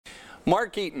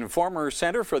Mark Eaton, former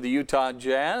center for the Utah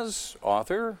Jazz,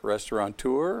 author,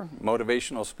 restaurateur,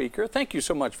 motivational speaker. Thank you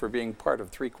so much for being part of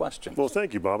Three Questions. Well,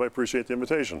 thank you, Bob. I appreciate the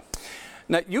invitation.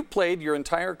 Now, you played your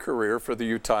entire career for the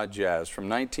Utah Jazz from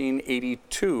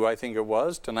 1982, I think it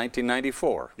was, to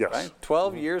 1994. Yes. Right?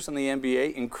 12 years in the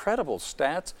NBA, incredible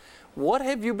stats. What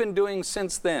have you been doing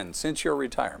since then, since your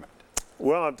retirement?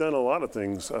 Well, I've done a lot of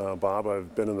things, Bob.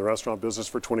 I've been in the restaurant business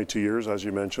for 22 years, as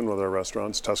you mentioned, with our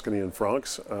restaurants, Tuscany and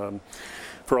Frank's.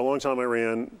 For a long time, I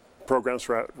ran programs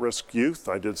for at-risk youth.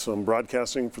 I did some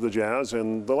broadcasting for the Jazz,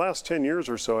 and the last 10 years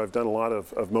or so, I've done a lot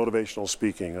of motivational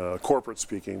speaking, corporate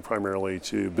speaking, primarily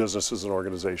to businesses and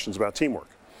organizations about teamwork.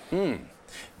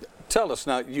 Tell us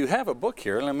now. You have a book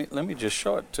here. Let me just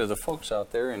show it to the folks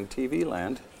out there in TV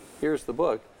land. Here's the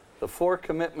book, The 4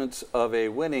 Commitments of a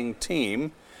Winning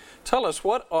Team. Tell us,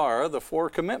 what are the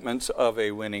 4 commitments of a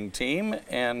winning team,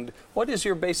 and what is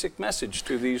your basic message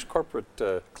to these corporate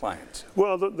clients?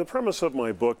 Well, the premise of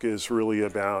my book is really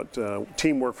about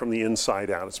teamwork from the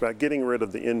inside out. It's about getting rid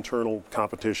of the internal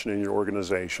competition in your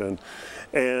organization,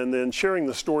 and then sharing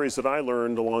the stories that I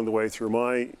learned along the way through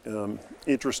my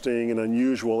interesting and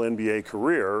unusual NBA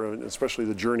career, especially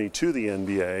the journey to the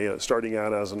NBA, starting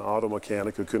out as an auto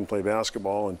mechanic who couldn't play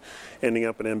basketball and ending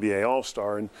up an NBA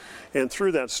All-Star. And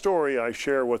through that story, I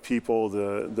share with people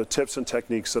the tips and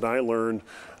techniques that I learned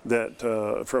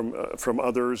from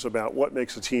others about what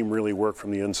makes a team really work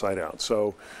from the inside out.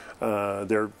 So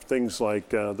there are things like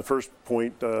the first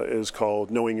point is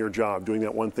called knowing your job, doing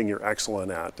that one thing you're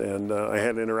excellent at. And I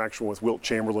had an interaction with Wilt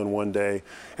Chamberlain one day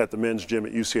at the men's gym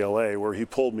at UCLA where he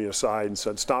pulled me aside and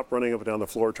said, stop running up and down the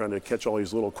floor trying to catch all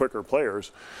these little quicker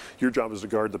players. Your job is to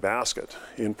guard the basket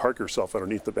and park yourself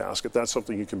underneath the basket. That's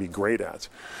something you can be great at.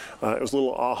 It was a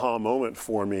little aha moment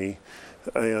for me.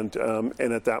 And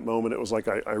at that moment, it was like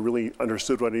I really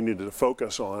understood what I needed to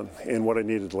focus on and what I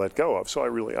needed to let go of. So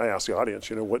I asked the audience,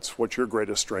 you know, what's your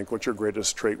greatest strength? What's your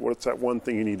greatest trait? What's that one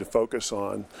thing you need to focus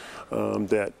on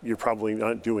that you're probably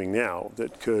not doing now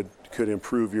that could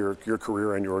improve your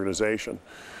career and your organization?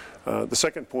 The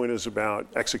second point is about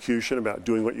execution, about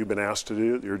doing what you've been asked to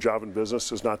do. Your job in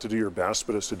business is not to do your best,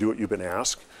 but it's to do what you've been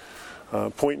asked.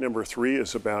 Point number 3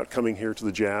 is about coming here to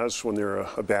the Jazz when they're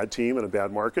a bad team in a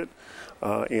bad market.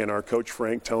 And our coach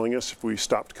Frank telling us if we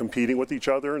stopped competing with each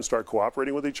other and start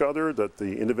cooperating with each other, that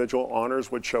the individual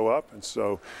honors would show up. And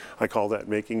so I call that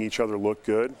making each other look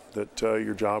good, that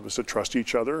your job is to trust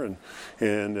each other.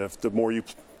 And if the more you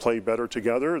play better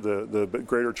together, the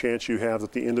greater chance you have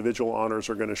that the individual honors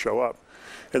are going to show up.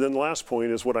 And then the last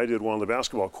point is what I did while on the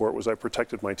basketball court was I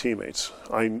protected my teammates.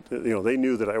 They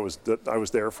knew that I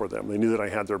was there for them. They knew that I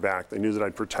had their back. They knew that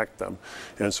I'd protect them.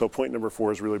 And so point number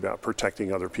 4 is really about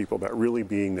protecting other people, about really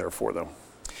being there for them.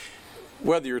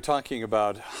 Whether you're talking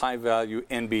about high-value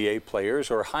NBA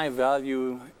players or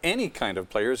high-value any kind of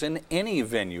players in any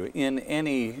venue, in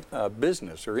any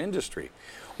business or industry,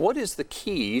 what is the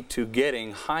key to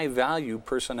getting high-value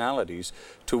personalities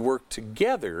to work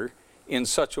together in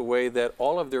such a way that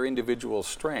all of their individual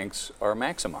strengths are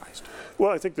maximized? Well,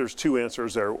 I think there's 2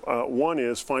 answers there. One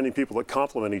is finding people that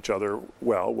complement each other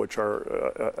well, which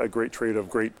are a great trait of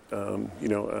great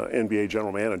NBA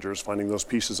general managers, finding those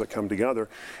pieces that come together.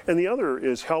 And the other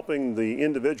is helping the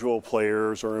individual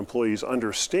players or employees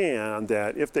understand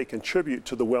that if they contribute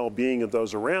to the well-being of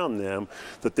those around them,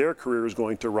 that their career is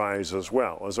going to rise as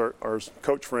well. As our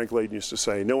coach Frank Layden used to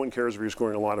say, no one cares if you're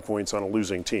scoring a lot of points on a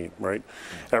losing team, right?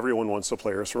 Everyone wants the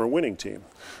players from a winning team.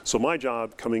 So my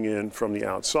job coming in from the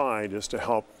outside is to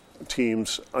help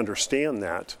teams understand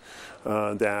that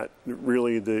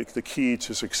really the key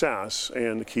to success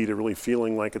and the key to really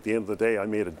feeling like at the end of the day I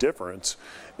made a difference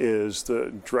is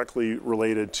directly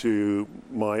related to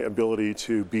my ability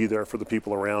to be there for the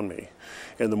people around me.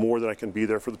 And the more that I can be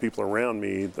there for the people around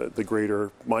me, the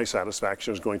greater my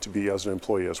satisfaction is going to be as an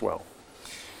employee as well.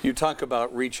 You talk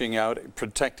about reaching out,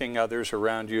 protecting others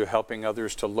around you, helping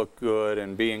others to look good,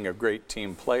 and being a great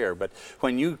team player. But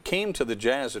when you came to the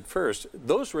Jazz at first,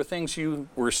 those were things you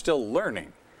were still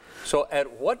learning. So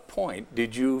at what point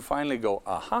did you finally go,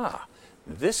 aha,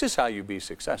 this is how you be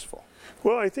successful?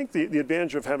 Well, I think the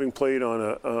advantage of having played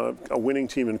on a winning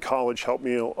team in college helped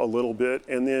me a little bit,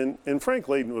 and Frank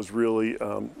Layden was really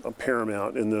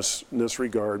paramount in this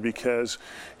regard because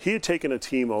he had taken a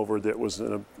team over that was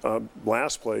in a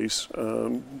last place,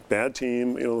 bad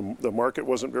team. The market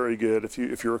wasn't very good. If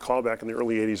you recall back in the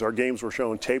early '80s, our games were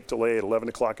shown tape delay at 11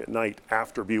 o'clock at night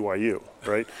after BYU.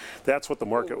 Right, that's what the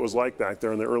market was like back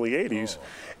there in the early '80s,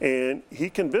 and he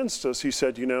convinced us. He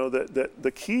said, that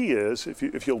the key is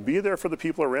if you'll be there there for the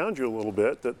people around you a little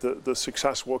bit, that the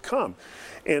success will come.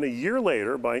 And a year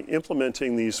later, by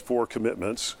implementing these 4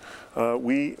 commitments,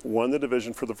 we won the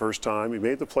division for the first time. We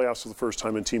made the playoffs for the first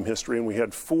time in team history, and we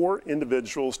had 4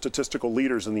 individual statistical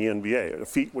leaders in the NBA, a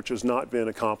feat which has not been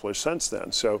accomplished since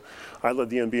then. So I led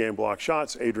the NBA in block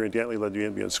shots, Adrian Dantley led the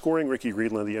NBA in scoring, Ricky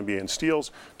Reed led the NBA in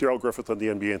steals, Darrell Griffith led the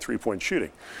NBA in three-point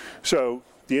shooting. So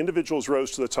the individuals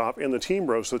rose to the top, and the team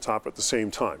rose to the top at the same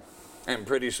time. And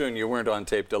pretty soon you weren't on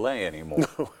tape delay anymore.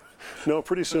 No,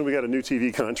 pretty soon we got a new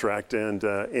TV contract,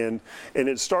 and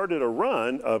it started a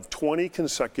run of 20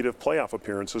 consecutive playoff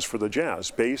appearances for the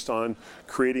Jazz based on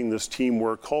creating this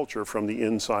teamwork culture from the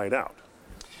inside out.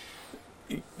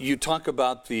 You talk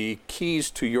about the keys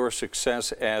to your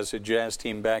success as a Jazz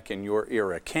team back in your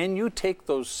era. Can you take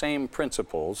those same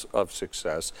principles of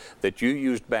success that you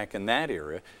used back in that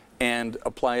era and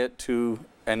apply it to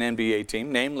an NBA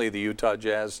team, namely the Utah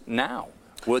Jazz now?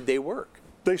 Would they work?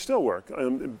 They still work.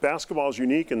 Basketball is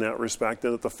unique in that respect,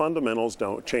 in that the fundamentals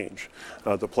don't change.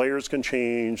 The players can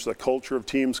change, the culture of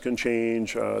teams can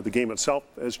change, the game itself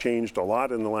has changed a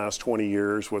lot in the last 20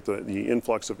 years with the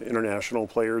influx of international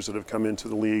players that have come into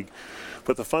the league.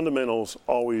 But the fundamentals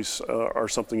always are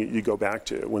something that you go back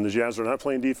to. When the Jazz are not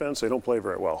playing defense, they don't play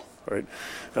very well, right?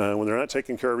 When they're not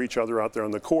taking care of each other out there on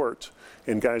the court,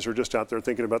 and guys are just out there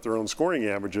thinking about their own scoring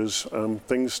averages,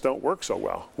 things don't work so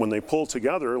well. When they pull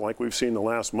together, like we've seen the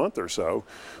last month or so,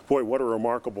 boy, what a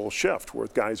remarkable shift where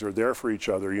guys are there for each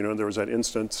other. You know, there was that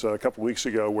instance a couple weeks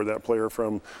ago where that player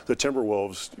from the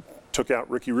Timberwolves took out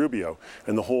Ricky Rubio,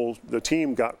 and the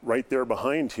team got right there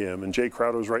behind him, and Jay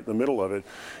Crowder was right in the middle of it,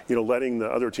 you know, letting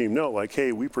the other team know, like,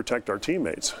 hey, we protect our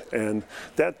teammates. And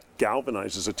that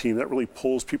galvanizes a team. That really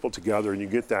pulls people together, and you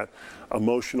get that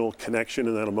emotional connection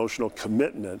and that emotional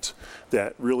commitment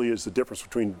that really is the difference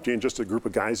between just a group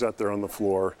of guys out there on the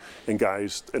floor and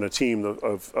guys in a team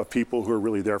of people who are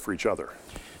really there for each other.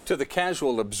 To the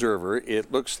casual observer,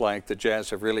 it looks like the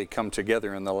Jazz have really come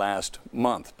together in the last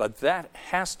month, but that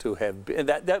has to have been,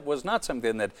 that was not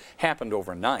something that happened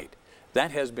overnight.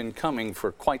 That has been coming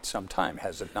for quite some time,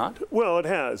 has it not? Well, it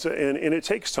has, and it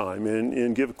takes time,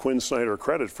 and give Quinn Snyder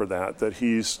credit for that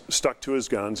he's stuck to his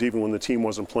guns even when the team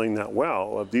wasn't playing that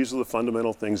well. These are the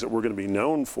fundamental things that we're going to be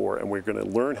known for, and we're going to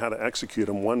learn how to execute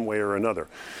them one way or another.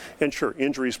 And sure,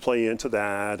 injuries play into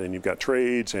that, and you've got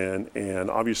trades, and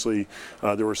obviously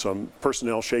there were some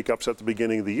personnel shakeups at the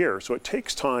beginning of the year, so it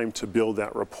takes time to build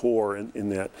that rapport in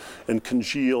that, and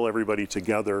congeal everybody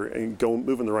together and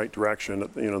move in the right direction,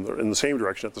 you know, in the same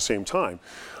direction at the same time.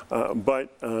 But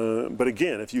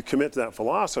again, if you commit to that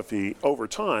philosophy over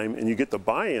time and you get the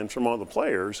buy-in from all the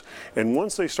players, and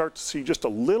once they start to see just a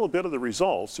little bit of the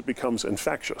results, it becomes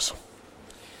infectious.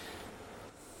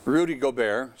 Rudy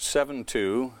Gobert,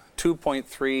 7'2",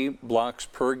 2.3 blocks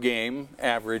per game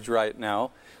average right now.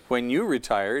 When you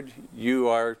retired, you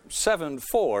are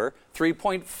 7'4",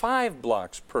 3.5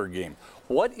 blocks per game.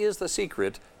 What is the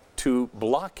secret to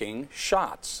blocking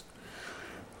shots?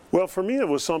 Well, for me, it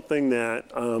was something that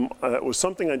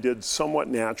I did somewhat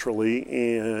naturally,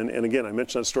 and again, I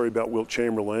mentioned that story about Wilt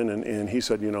Chamberlain, and he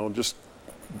said, you know, just,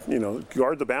 you know,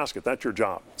 guard the basket. That's your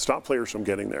job. Stop players from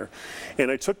getting there. And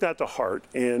I took that to heart,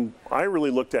 and I really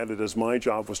looked at it as my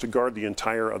job was to guard the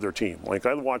entire other team. Like,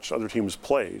 I watched other teams'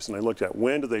 plays, and I looked at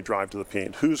when do they drive to the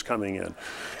paint, who's coming in.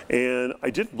 And I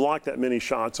didn't block that many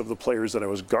shots of the players that I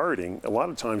was guarding. A lot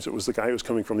of times it was the guy who was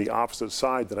coming from the opposite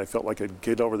side that I felt like I'd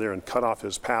get over there and cut off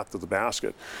his path to the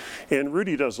basket. And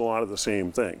Rudy does a lot of the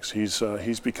same things.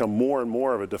 He's become more and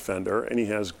more of a defender, and he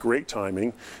has great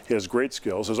timing. He has great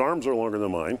skills. His arms are longer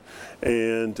than mine,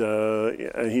 and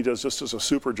he does just a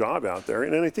super job out there.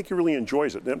 And I think he really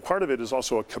enjoys it. And part of it is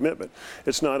also a commitment.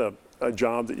 It's not a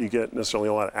job that you get necessarily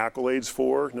a lot of accolades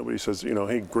for. Nobody says, you know,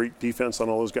 hey, great defense on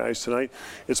all those guys tonight.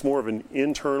 It's more of an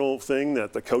internal thing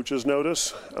that the coaches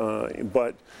notice.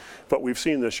 But we've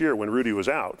seen this year when Rudy was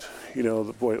out, you know,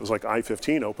 boy, it was like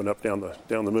I-15 opened up down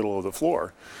the middle of the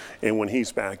floor. And when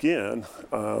he's back in,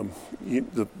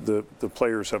 the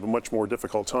players have a much more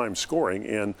difficult time scoring,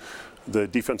 and the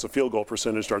defensive field goal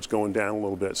percentage starts going down a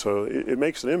little bit. So it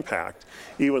makes an impact,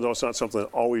 even though it's not something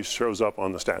that always shows up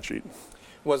on the stat sheet.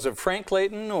 Was it Frank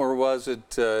Layton or was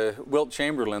it Wilt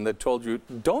Chamberlain that told you,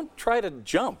 don't try to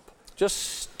jump, just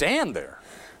stand there?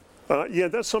 Yeah,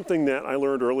 that's something that I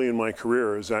learned early in my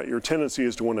career, is that your tendency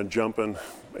is to want to jump and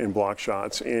in block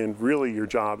shots, and really your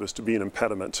job is to be an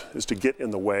impediment, is to get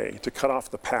in the way, to cut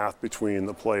off the path between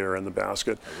the player and the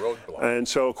basket. A roadblock. And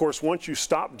so, of course, once you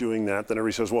stop doing that, then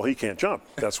everybody says, well, he can't jump.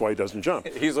 That's why he doesn't jump.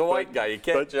 He's a white guy. He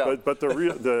can't jump.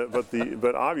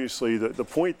 But obviously the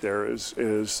point there is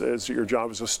your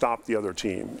job is to stop the other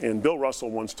team. And Bill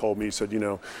Russell once told me, he said, you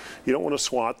know, you don't want to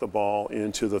swat the ball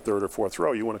into the third or fourth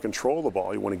row. You want to control the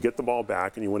ball. You want to get the ball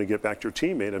back, and you want to get back to your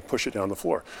teammate and push it down the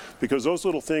floor. Because those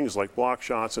little things like block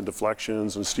shots and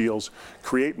deflections and steals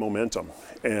create momentum.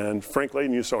 And Frank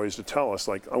Layden used to always to tell us,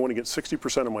 like, I want to get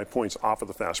 60% of my points off of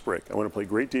the fast break. I want to play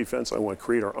great defense. I want to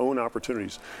create our own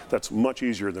opportunities. That's much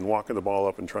easier than walking the ball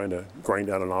up and trying to grind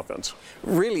out an offense.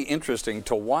 Really interesting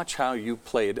to watch how you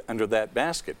played under that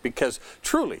basket, because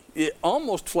truly,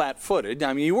 almost flat-footed.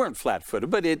 I mean, you weren't flat-footed,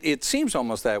 but it seems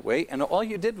almost that way, and all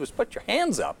you did was put your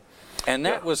hands up. And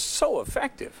that was so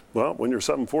effective. Well, when you're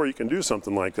 7'4", you can do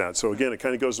something like that. So again, it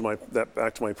kind of goes to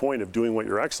back to my point of doing what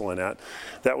you're excellent at.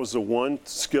 That was the one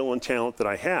skill and talent that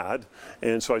I had,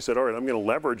 and so I said, all right, I'm going to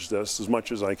leverage this as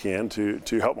much as I can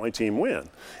to help my team win.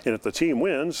 And if the team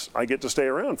wins, I get to stay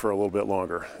around for a little bit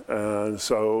longer.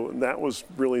 So that was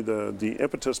really the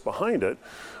impetus behind it,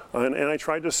 and I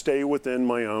tried to stay within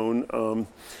my own.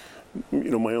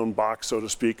 My own box, so to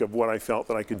speak, of what I felt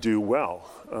that I could do well.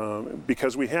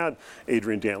 Because we had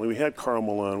Adrian Dantley, we had Karl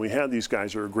Malone, we had these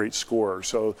guys who are great scorers.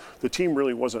 So the team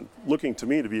really wasn't looking to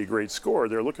me to be a great scorer.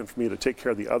 They're looking for me to take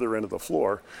care of the other end of the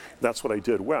floor. That's what I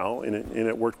did well, and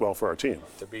it worked well for our team.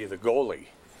 To be the goalie.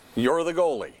 You're the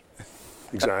goalie.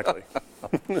 Exactly.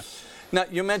 Now,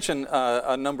 you mentioned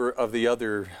a number of the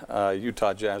other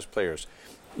Utah Jazz players.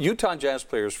 Utah Jazz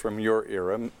players from your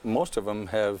era, most of them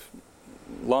have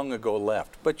long ago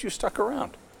left, but you stuck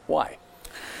around. Why?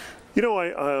 You know,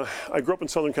 I grew up in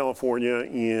Southern California,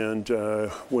 and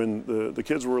when the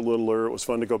kids were littler, it was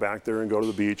fun to go back there and go to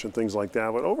the beach and things like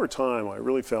that. But over time, I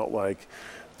really felt like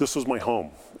this was my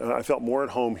home. I felt more at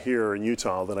home here in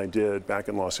Utah than I did back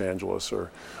in Los Angeles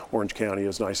or Orange County,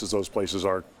 as nice as those places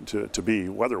are to be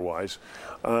weather-wise.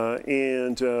 I've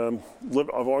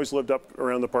always lived up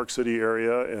around the Park City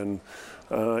area, and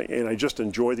I just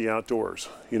enjoy the outdoors.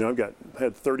 You know,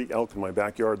 had 30 elk in my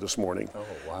backyard this morning. Oh,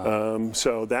 wow.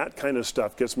 So that kind of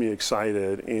stuff gets me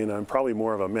excited, and I'm probably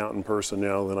more of a mountain person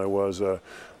now than I was a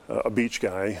beach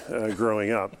guy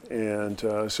growing up. And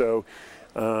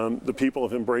the people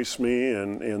have embraced me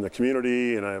and the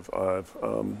community, and I've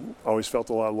always felt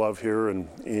a lot of love here, and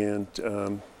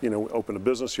opened a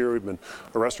business here.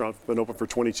 A restaurant been open for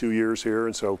 22 years here,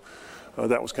 and so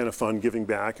that was kind of fun, giving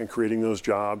back and creating those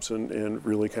jobs and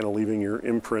really kind of leaving your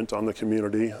imprint on the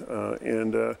community.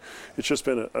 It's just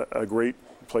been a great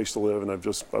place to live, and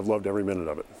I've loved every minute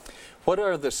of it. What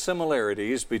are the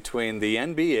similarities between the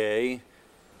NBA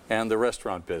and the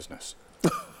restaurant business?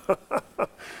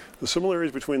 The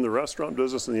similarities between the restaurant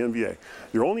business and the NBA.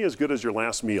 You're only as good as your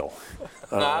last meal,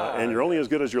 and you're only as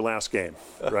good as your last game,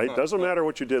 right? Doesn't matter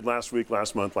what you did last week,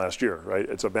 last month, last year, right?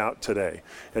 It's about today.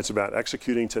 It's about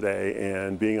executing today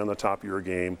and being on the top of your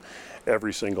game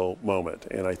every single moment.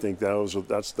 And I think that's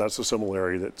the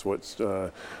similarity. That's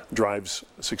what drives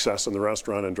success in the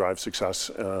restaurant and drives success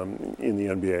in the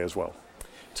NBA as well.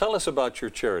 Tell us about your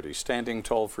charity, Standing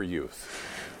Tall for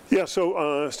Youth. Yeah,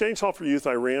 so Standing Tall for Youth,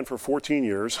 I ran for 14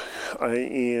 years,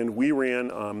 and we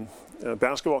ran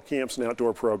basketball camps and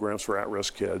outdoor programs for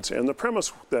at-risk kids. And the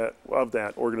premise of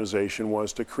that organization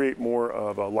was to create more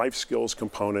of a life skills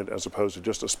component as opposed to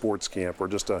just a sports camp or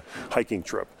just a hiking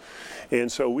trip. And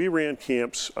so we ran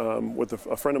camps with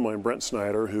a friend of mine, Brent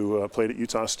Snyder, who played at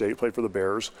Utah State, played for the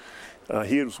Bears.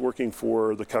 He was working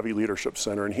for the Covey Leadership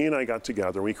Center, and he and I got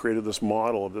together, and we created this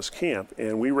model of this camp,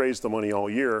 and we raised the money all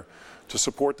year to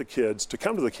support the kids to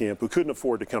come to the camp who couldn't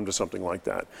afford to come to something like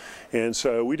that. And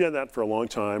so we did that for a long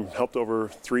time, helped over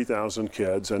 3,000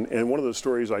 kids. And one of the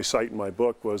stories I cite in my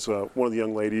book was one of the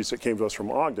young ladies that came to us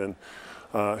from Ogden,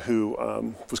 who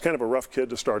was kind of a rough kid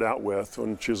to start out with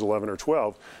when she was 11 or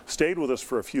 12, stayed with us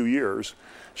for a few years.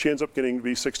 She ends up getting to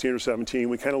be 16 or 17.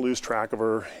 We kind of lose track of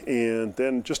her. And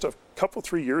then just a couple,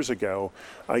 3 years ago,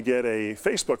 I get a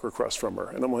Facebook request from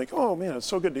her. And I'm like, oh man, it's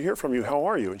so good to hear from you. How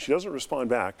are you? And she doesn't respond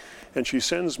back. And she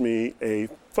sends me a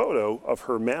photo of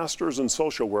her master's in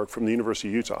social work from the University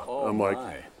of Utah. Oh, I'm like,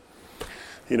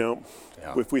 you know,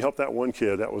 if we helped that one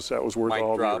kid, that was worth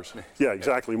all the years. Yeah,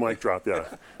 exactly. Mic drop. Yeah.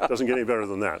 Doesn't get any better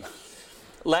than that.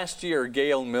 Last year,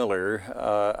 Gail Miller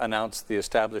announced the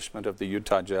establishment of the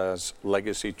Utah Jazz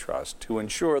Legacy Trust to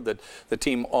ensure that the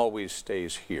team always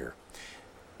stays here.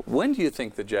 When do you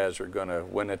think the Jazz are going to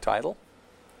win a title?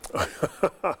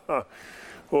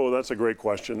 Oh, that's a great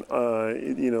question.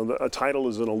 A title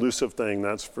is an elusive thing,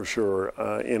 that's for sure.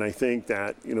 And I think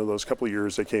that, those couple of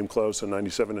years they came close in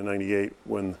 97 and 98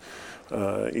 when,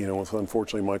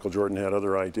 unfortunately Michael Jordan had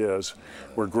other ideas,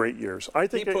 were great years. I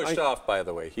think he pushed off, by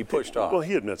the way. He pushed off. Well,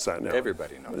 he admits that now.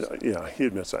 Everybody knows. Yeah, he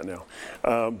admits that now.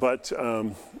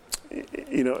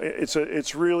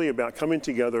 It's really about coming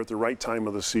together at the right time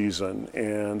of the season,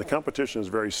 and the competition is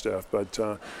very stiff. But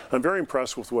I'm very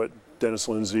impressed with what Dennis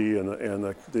Lindsay and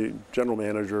the general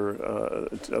manager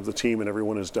of the team and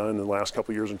everyone has done in the last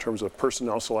couple of years in terms of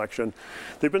personnel selection.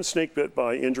 They've been snake bit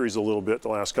by injuries a little bit the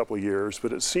last couple of years,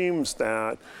 but it seems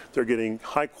that they're getting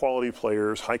high quality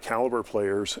players, high caliber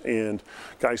players, and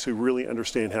guys who really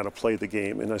understand how to play the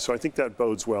game. And so I think that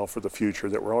bodes well for the future,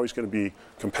 that we're always going to be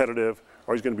competitive,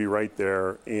 always going to be right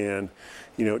there, and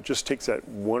it just takes that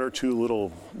one or two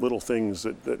little things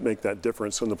that make that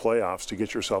difference in the playoffs to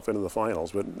get yourself into the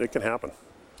finals, but it can happen.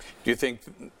 Do you think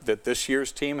that this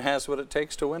year's team has what it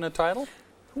takes to win a title?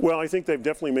 Well, I think they've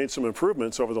definitely made some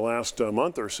improvements over the last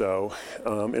month or so,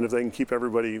 and if they can keep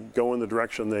everybody going the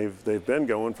direction they've been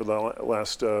going for the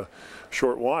last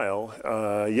short while,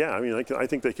 I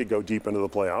think they could go deep into the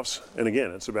playoffs. And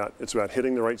again, it's about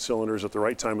hitting the right cylinders at the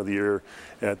right time of the year,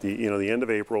 at the end of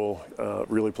April,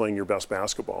 really playing your best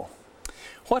basketball.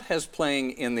 What has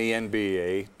playing in the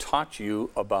NBA taught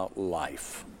you about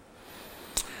life?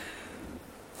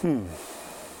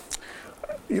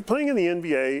 Playing in the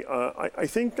NBA, I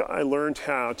think I learned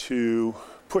how to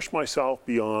push myself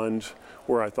beyond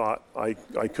where I thought I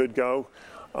could go.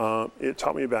 It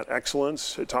taught me about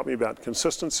excellence. It taught me about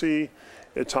consistency.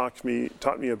 It taught me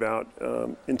about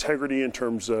integrity in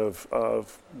terms of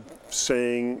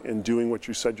saying and doing what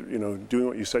you said, doing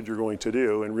what you said you're going to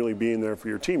do, and really being there for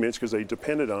your teammates because they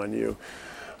depended on you.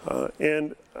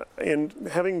 And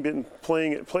having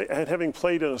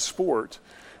played in a sport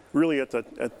really at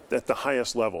the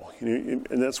highest level, and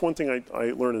that's one thing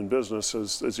I learned in business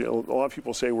is a lot of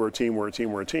people say we're a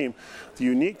team. The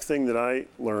unique thing that I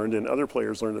learned and other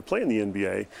players learned that play in the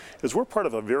NBA is we're part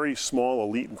of a very small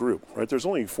elite group, right? There's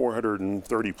only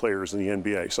 430 players in the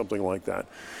NBA, something like that.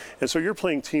 And so you're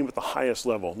playing team at the highest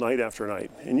level night after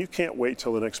night, and you can't wait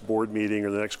till the next board meeting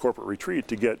or the next corporate retreat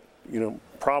to get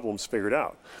problems figured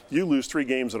out. You lose 3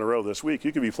 games in a row this week,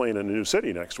 you could be playing in a new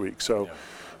city next week.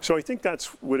 So I think that's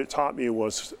what it taught me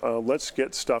was let's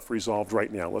get stuff resolved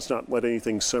right now. Let's not let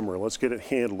anything simmer. Let's get it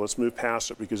handled. Let's move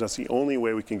past it, because that's the only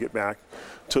way we can get back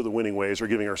to the winning ways or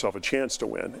giving ourselves a chance to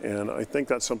win. And I think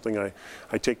that's something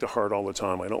I take to heart all the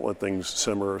time. I don't let things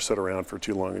simmer or sit around for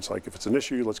too long. It's like, if it's an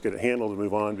issue, let's get it handled and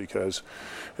move on, because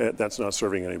that's not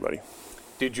serving anybody.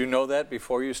 Did you know that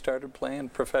before you started playing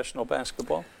professional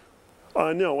basketball?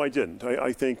 No, I didn't.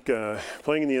 I think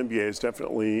playing in the NBA is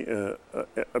definitely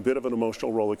a bit of an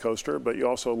emotional roller coaster, but you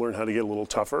also learn how to get a little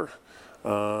tougher.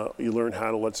 You learn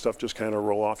how to let stuff just kind of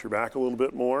roll off your back a little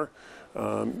bit more.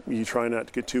 You try not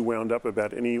to get too wound up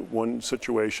about any one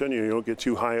situation. You don't get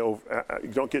too high. You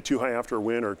don't get too high after a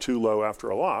win or too low after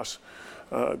a loss.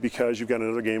 Because you've got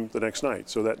another game the next night.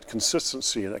 So that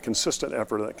consistency and that consistent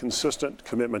effort, and that consistent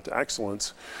commitment to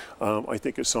excellence, I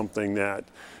think is something that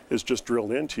is just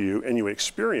drilled into you, and you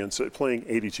experience it playing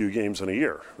 82 games in a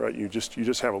year, right? You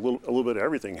just have a little bit of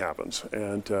everything happens.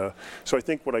 And so I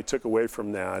think what I took away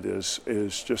from that is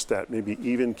just that maybe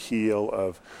even keel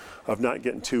of not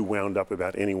getting too wound up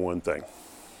about any one thing.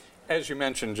 As you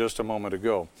mentioned just a moment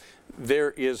ago,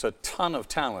 there is a ton of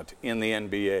talent in the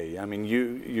NBA. I mean,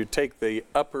 you take the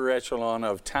upper echelon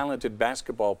of talented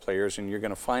basketball players and you're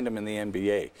going to find them in the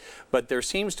NBA. But there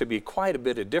seems to be quite a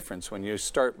bit of difference when you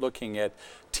start looking at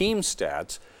team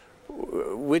stats,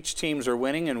 which teams are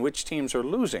winning and which teams are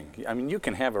losing. I mean, you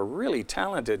can have a really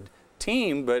talented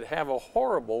team but have a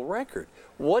horrible record.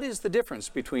 What is the difference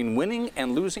between winning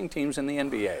and losing teams in the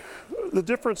NBA? The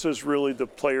difference is really the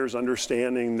players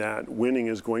understanding that winning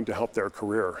is going to help their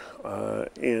career.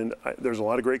 There's a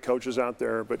lot of great coaches out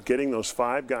there, but getting those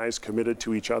 5 guys committed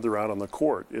to each other out on the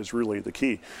court is really the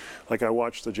key. Like I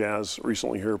watched the Jazz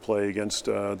recently here play against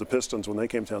the Pistons when they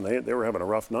came down. They were having a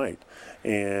rough night,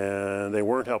 and they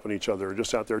weren't helping each other,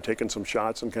 just out there taking some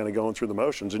shots and kind of going through the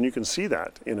motions, and you can see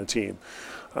that in a team.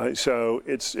 So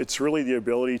it's really the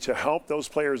ability to help those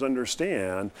players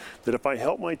understand that if I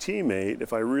help my teammate,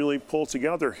 if I really pull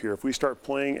together here, if we start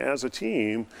playing as a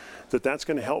team, that's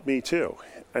going to help me too.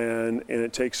 And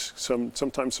it takes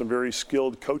sometimes some very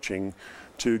skilled coaching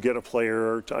to get a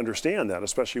player to understand that,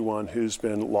 especially one who's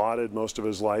been lauded most of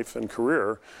his life and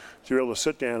career, to be able to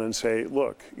sit down and say,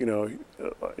 look,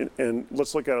 and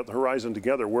let's look at the horizon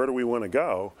together. Where do we want to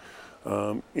go?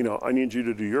 you know, I need you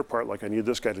to do your part like I need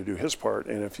this guy to do his part.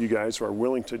 And if you guys are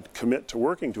willing to commit to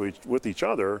working with each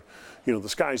other, you know, the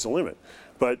sky's the limit.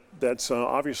 But that's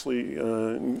obviously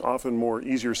often more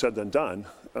easier said than done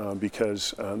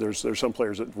because there's some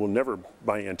players that will never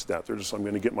buy into that. They're just, I'm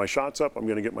going to get my shots up, I'm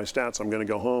going to get my stats, I'm going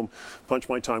to go home, punch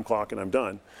my time clock, and I'm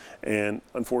done. And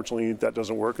unfortunately, that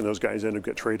doesn't work, and those guys end up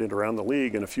get traded around the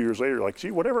league, and a few years later, like, gee,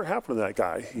 whatever happened to that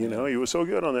guy? You know, he was so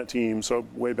good on that team, so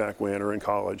way back when or in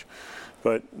college.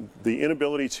 But the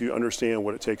inability to understand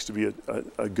what it takes to be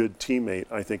a good teammate,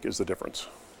 I think, is the difference.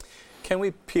 Can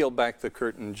we peel back the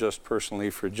curtain just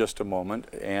personally for just a moment?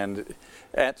 And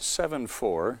at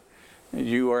 7'4",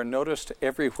 you are noticed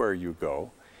everywhere you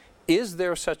go. Is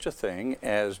there such a thing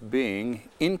as being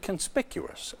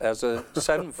inconspicuous as a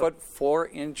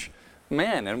 7'4"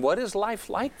 man? And what is life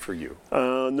like for you?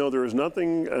 No, there is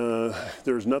nothing.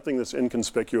 There's nothing that's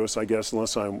inconspicuous, I guess,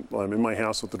 unless I'm in my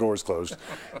house with the doors closed.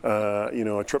 You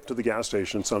know, a trip to the gas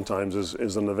station sometimes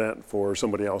is an event for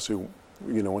somebody else who,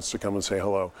 you know, wants to come and say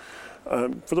hello.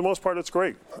 For the most part, it's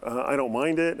great. I don't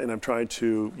mind it, and I've tried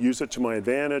to use it to my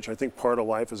advantage. I think part of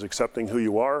life is accepting who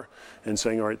you are and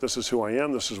saying, all right, this is who I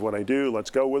am, this is what I do, let's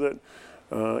go with it.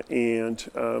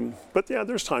 But yeah,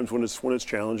 there's times when it's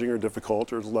challenging or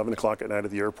difficult, or it's 11 o'clock at night at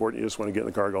the airport, and you just want to get in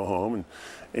the car, go home,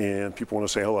 and people want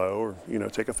to say hello or, you know,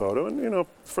 take a photo, and, you know,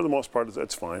 for the most part,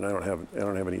 it's fine. I don't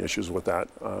have any issues with that.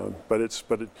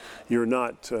 You're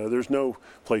not. There's no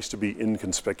place to be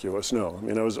inconspicuous. No, I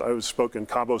mean, I was spoke in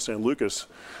Cabo San Lucas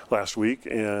last week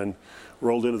and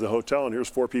rolled into the hotel, and here's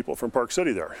 4 people from Park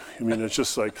City there. I mean, it's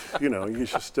just like, you know, you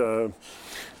just.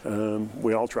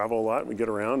 We all travel a lot, we get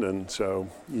around, and so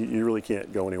you really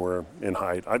can't go anywhere and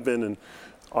hide. I've been in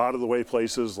out-of-the-way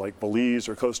places like Belize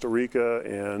or Costa Rica,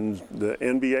 and the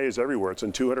NBA is everywhere. It's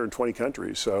in 220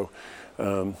 countries. So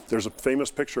there's a famous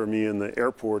picture of me in the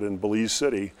airport in Belize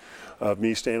City, of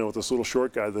me standing with this little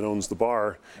short guy that owns the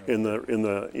bar in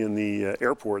the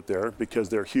airport there, because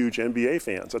they're huge NBA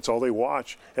fans. That's all they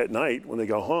watch at night when they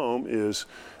go home is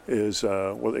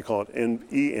what they call it,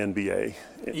 ENBA.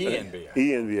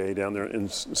 ENBA down there in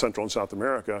Central and South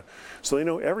America. So they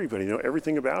know everybody, know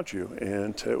everything about you.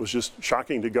 And it was just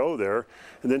shocking to go there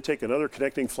and then take another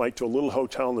connecting flight to a little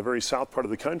hotel in the very south part of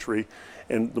the country.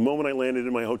 And the moment I landed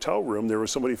in my hotel room, there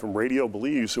was somebody from Radio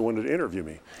Belize who wanted to interview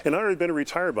me. And I'd already been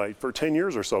retired for 10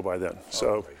 years or so by then.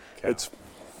 So it's,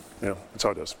 you know, that's how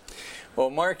it is.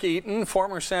 Well, Mark Eaton,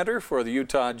 former center for the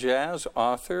Utah Jazz,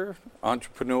 author,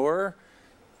 entrepreneur,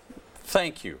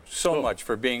 thank you so much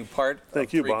for being part of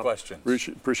Thank you, Three Bob. Questions.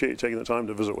 Appreciate you taking the time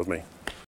to visit with me.